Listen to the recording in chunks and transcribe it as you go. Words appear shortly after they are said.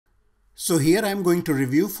So here I'm going to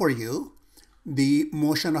review for you the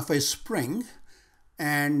motion of a spring,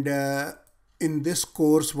 and in this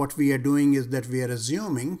course what we are doing is that we are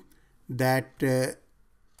assuming that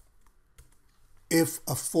if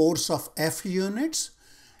a force of F units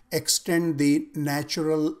extend the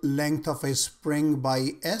natural length of a spring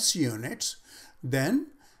by S units,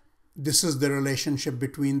 then this is the relationship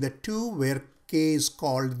between the two, where K is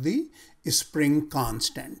called the spring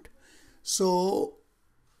constant. So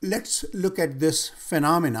let's look at this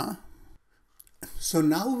phenomena. So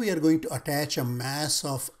now we are going to attach a mass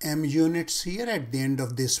of M units here at the end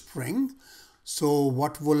of this spring. So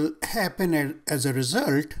what will happen as a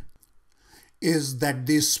result is that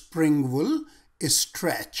this spring will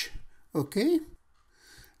stretch. Okay.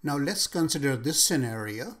 Now let's consider this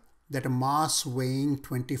scenario, that a mass weighing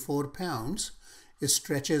 24 pounds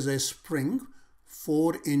stretches a spring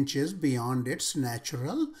 4 inches beyond its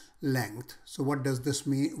natural length. So what does this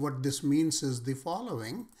mean? What this means is the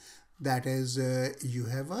following. That is, you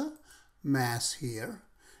have a mass here,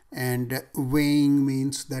 and weighing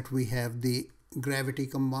means that we have the gravity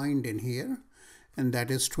combined in here, and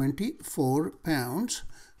that is 24 pounds.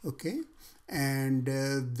 Okay. And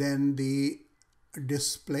then the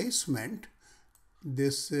displacement,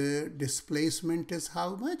 this displacement is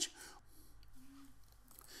how much?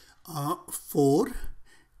 4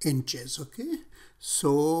 inches. Okay.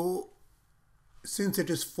 So since it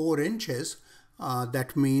is 4 inches,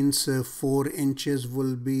 that means 4 inches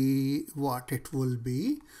will be what? It will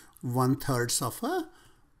be 1/3 of a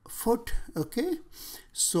foot. Okay.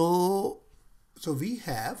 So we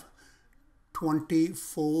have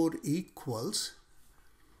 24 equals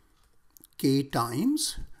K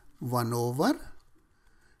times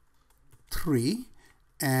 1/3.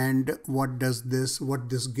 And what this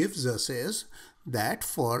gives us is that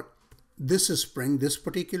for this spring, this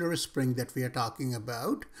particular spring that we are talking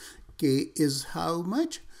about, K is how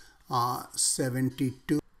much?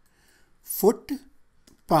 72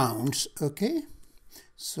 foot-pounds. Okay.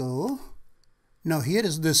 So now here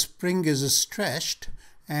is the spring is stretched,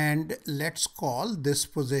 and let's call this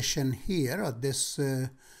position here, or this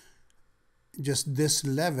just this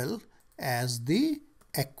level, as the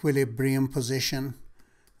equilibrium position.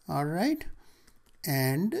 All right.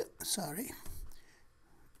 And sorry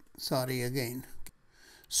again.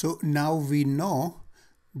 So now we know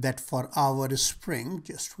that for our spring,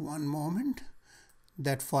 just one moment,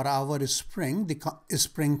 that for our spring, the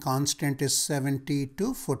spring constant is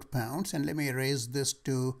 72 foot-pounds. And let me erase this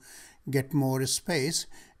to get more space.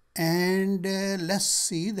 And let's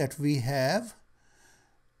see that we have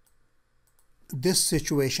this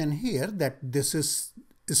situation here, that this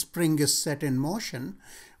spring is set in motion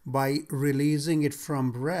by releasing it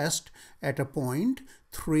from rest at a point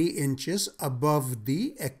 3 inches above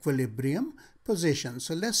the equilibrium position.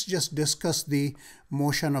 So let's just discuss the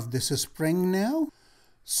motion of this spring now.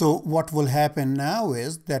 So what will happen now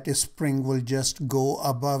is that a spring will just go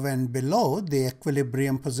above and below the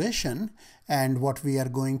equilibrium position, and what we are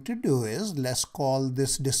going to do is, let's call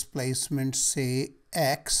this displacement, say,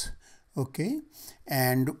 X. Okay,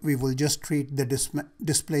 and we will just treat the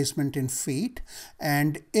displacement in feet,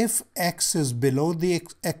 and if X is below the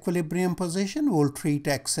equilibrium position, we'll treat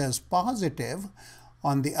X as positive.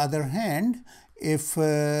 On the other hand, if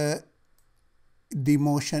the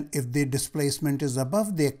displacement is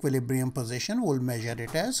above the equilibrium position, we'll measure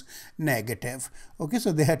it as negative. Okay,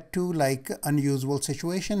 so they had two unusual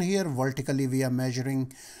situation here. Vertically we are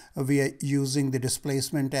using the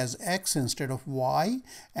displacement as X instead of Y,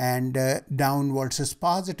 and downwards is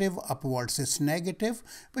positive, upwards is negative.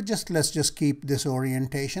 But let's just keep this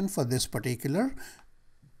orientation for this particular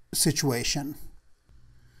situation.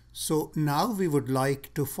 So now we would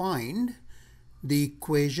like to find the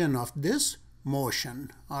equation of this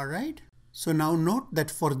motion. All right. So now note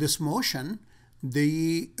that for this motion,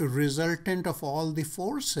 the resultant of all the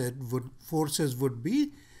forces would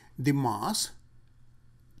be the mass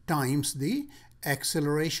times the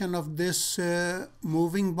acceleration of this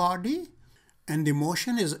moving body, and the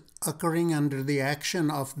motion is occurring under the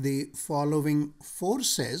action of the following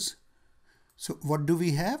forces. So what do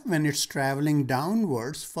we have when it's traveling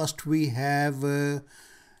downwards? First we have the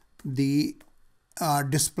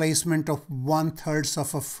displacement of 1/3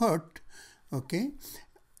 of a foot, okay,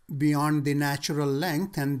 beyond the natural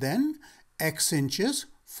length, and then X inches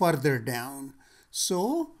further down.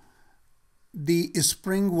 So the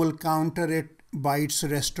spring will counter it by its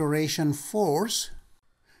restoration force,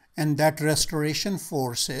 and that restoration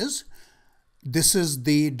force is this is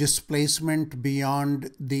the displacement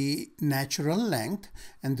beyond the natural length,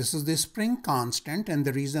 and this is the spring constant. And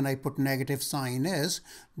the reason I put negative sign is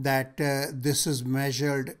that this is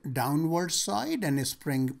measured downward side, and a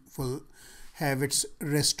spring will have its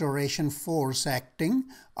restoration force acting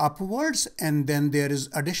upwards, and then there is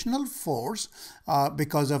additional force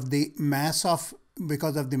because of the mass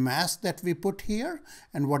that we put here.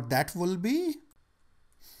 And what that will be?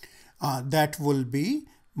 That will be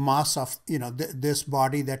mass of this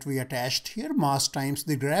body that we attached here, mass times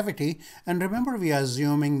the gravity. And remember, we are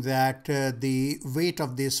assuming that the weight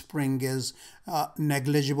of this spring is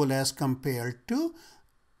negligible as compared to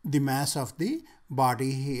the mass of the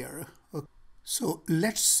body here. Okay. So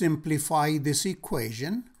let's simplify this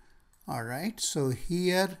equation. All right, so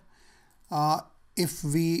here if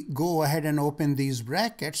we go ahead and open these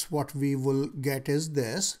brackets, what we will get is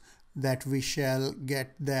this, that we shall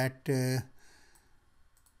get that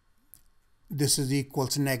this is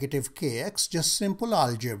equals negative kx, just simple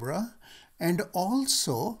algebra. And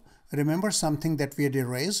also remember something that we had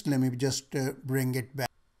erased. Let me just bring it back.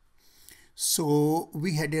 So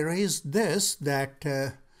we had erased this, that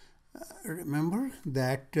remember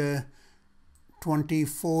that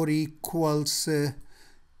 24 equals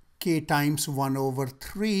k times 1 over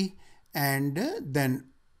 3, and then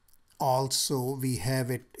also we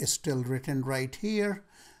have it still written right here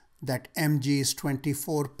that mg is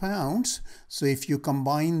 24 pounds. So if you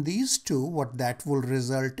combine these two, what that will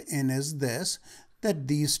result in is this, that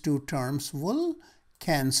these two terms will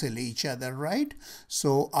cancel each other, right?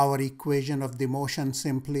 So our equation of the motion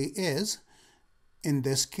simply is, in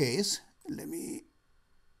this case, let me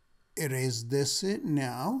erase this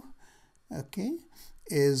now, okay,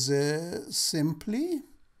 is simply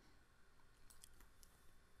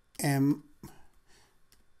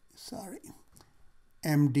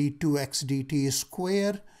md2x dt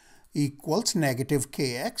square equals negative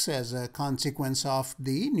kx as a consequence of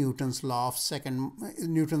the Newton's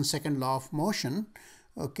second law of motion.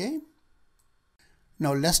 Okay.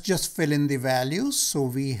 Now let's just fill in the values. So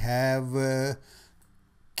we have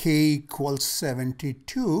k equals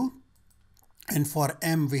 72, and for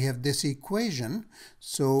m we have this equation.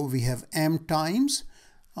 So we have m times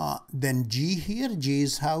then g here. G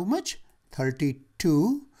is how much?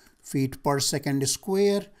 32 feet per second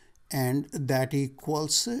square, and that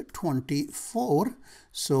equals 24.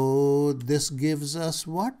 So this gives us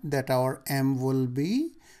what? That our m will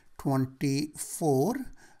be 24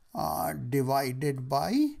 divided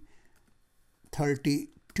by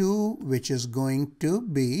 32, which is going to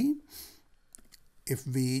be, if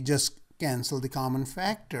we just cancel the common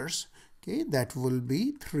factors, okay, that will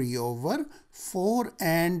be 3 over 4.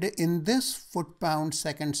 And in this foot-pound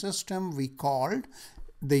second system, we called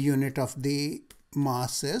the unit of the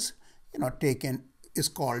masses, taken, is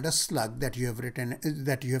called a slug, that you have written,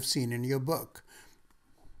 that you have seen in your book.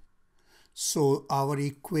 So our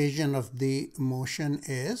equation of the motion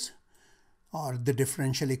is, or the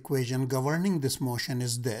differential equation governing this motion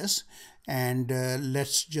is this. And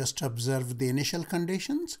let's just observe the initial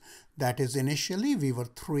conditions. That is, initially we were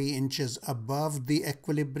 3 inches above the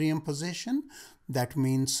equilibrium position. That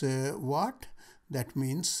means what? That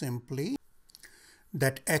means simply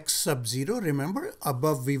that x sub 0, remember,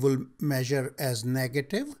 above we will measure as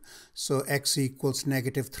negative. So x equals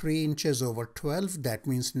negative 3 inches over 12. That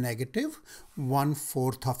means negative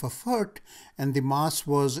 1/4 of a foot. And the mass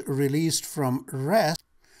was released from rest.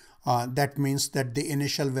 That means that the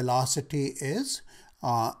initial velocity is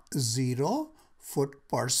 0 foot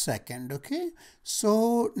per second. Okay.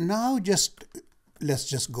 So now let's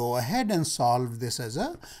just go ahead and solve this as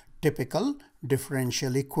a typical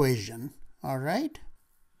differential equation. All right.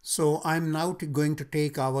 So I'm now going to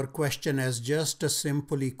take our question as just a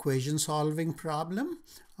simple equation solving problem.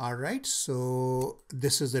 All right. So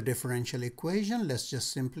this is the differential equation. Let's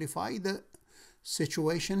just simplify the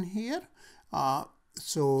situation here.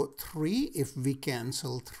 So 3, if we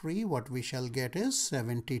cancel 3, what we shall get is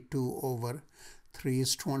 72 over 3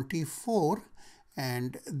 is 24.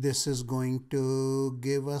 And this is going to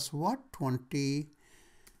give us what?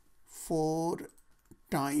 24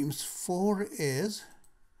 times 4 is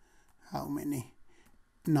how many?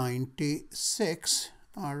 96.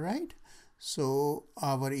 All right. So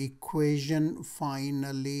our equation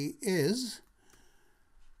finally is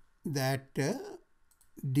that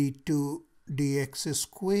d2 dx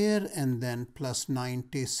square and then plus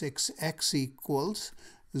 96x equals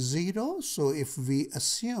 0. So if we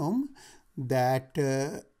assume that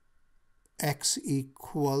x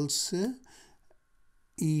equals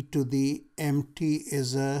e to the mt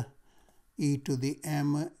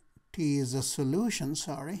is a solution,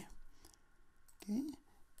 sorry. Okay.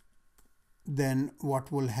 then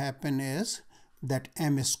what will happen is that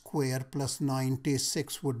m square plus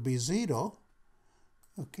 96 would be 0.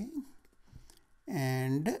 Okay,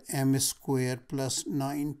 and m square plus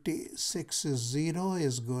 96 is 0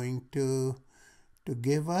 is going to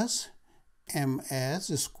give us m as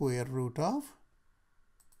square root of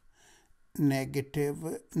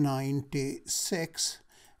negative 96,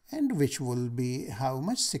 and which will be how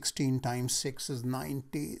much? 16 times 6 is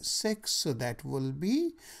 96, so that will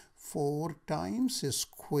be 4 times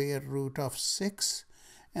square root of 6,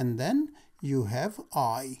 and then you have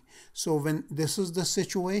I. So when this is the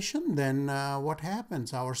situation, then what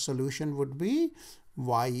happens? Our solution would be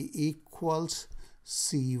y equals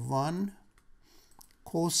c1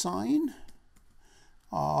 cosine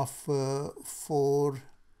of 4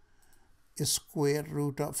 square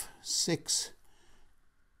root of 6t,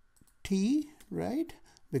 right?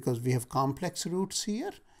 Because we have complex roots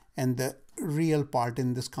here, and the real part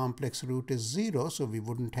in this complex root is 0, so we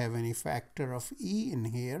wouldn't have any factor of e in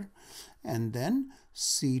here. And then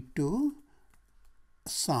c2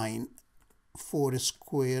 sine 4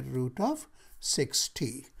 square root of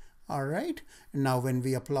 6t. All right, now when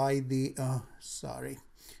we apply the sorry,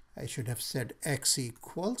 I should have said x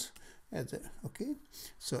equals as a, okay,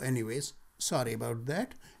 so anyways, sorry about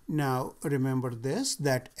that. Now remember this,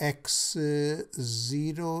 that x at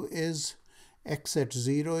 0 is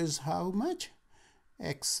how much?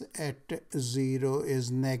 X at 0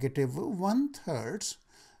 is negative 1/3,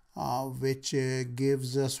 which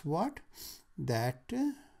gives us what? That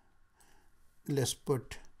let's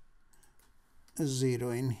put 0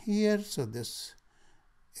 in here. So this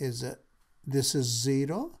is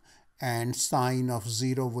 0, and sine of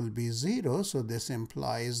 0 will be 0. So this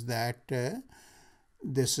implies that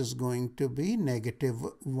this is going to be negative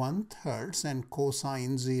 1/3, and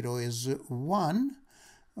cosine 0 is 1.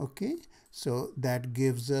 Okay, so that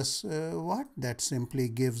gives us what? That simply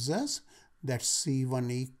gives us that c1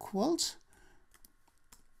 equals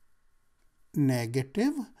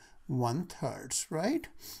negative 1/3, right?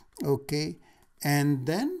 Okay, and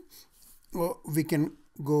then we can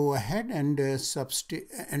go ahead and substitute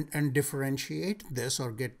and differentiate this,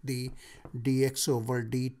 or get the dx over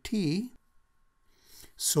dt.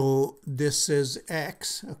 So this is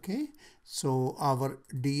x. Okay, so our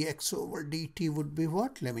dx over dt would be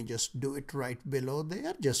what? Let me just do it right below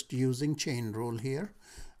there, just using chain rule here.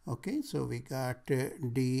 Okay, so we got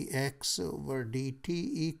dx over dt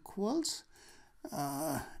equals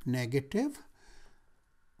negative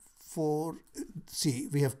 4, see,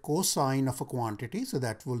 we have cosine of a quantity, so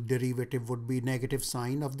that will derivative would be negative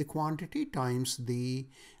sine of the quantity times the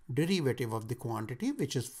derivative of the quantity,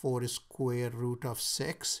 which is 4 square root of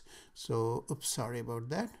 6. So oops, sorry about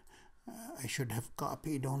that, I should have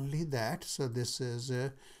copied only that. So this is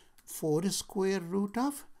 4 square root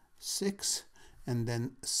of 6, and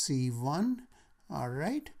then c1, all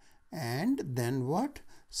right, and then what?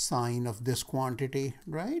 Sine of this quantity,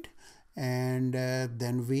 right? And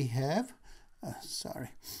then we have sorry,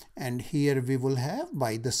 and here we will have,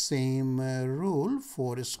 by the same rule,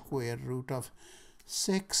 4 square root of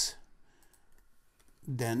 6,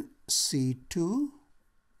 then c2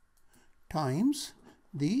 times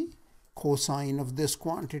the cosine of this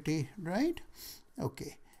quantity, right?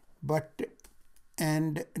 Okay, but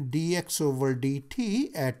and dx over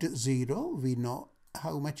dt at 0, we know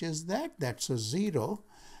how much is that? That's a 0,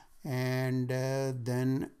 and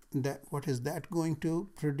then that, what is that going to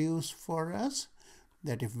produce for us?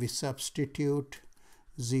 That if we substitute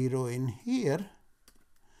 0 in here,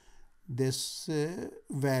 this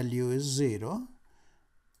value is 0.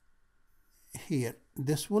 Here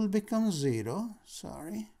this will become 0,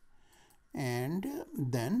 sorry, and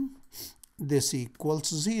then this equals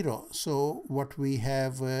 0. So what we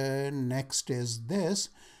have next is this,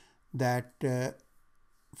 that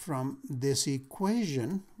from this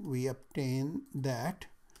equation we obtain that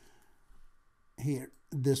here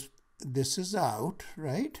this is out,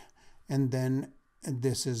 right? And then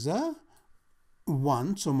this is a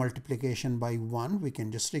 1, so multiplication by 1, we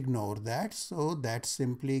can just ignore that. So that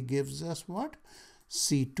simply gives us what?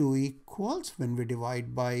 c2 equals, when we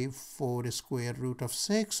divide by 4 square root of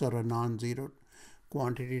 6, or a non-zero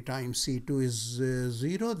quantity times c2 is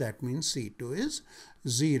 0, that means c2 is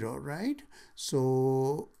 0, right?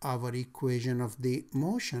 So our equation of the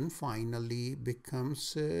motion finally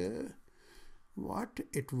becomes what?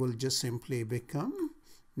 It will just simply become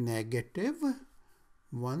negative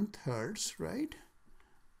 1/3, right,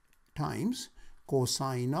 times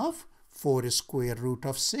cosine of 4 square root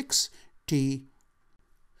of 6t.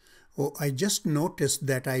 Oh, I just noticed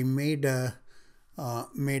that I made a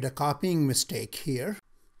copying mistake here.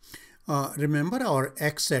 Remember our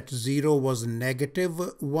x at 0 was negative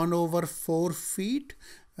 1 over 4 feet.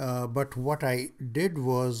 But what I did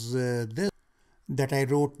was this, that I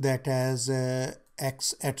wrote that as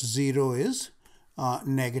x at 0 is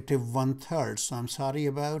negative 1/3. So I'm sorry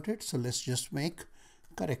about it. So let's just make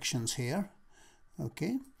corrections here.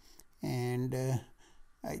 Okay. And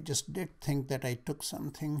I just did think that I took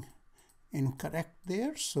something incorrect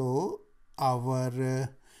there. So our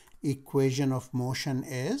equation of motion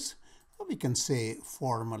is, we can say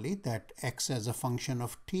formally that x as a function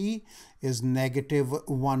of t is negative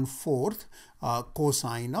 1/4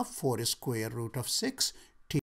 cosine of 4 square root of 6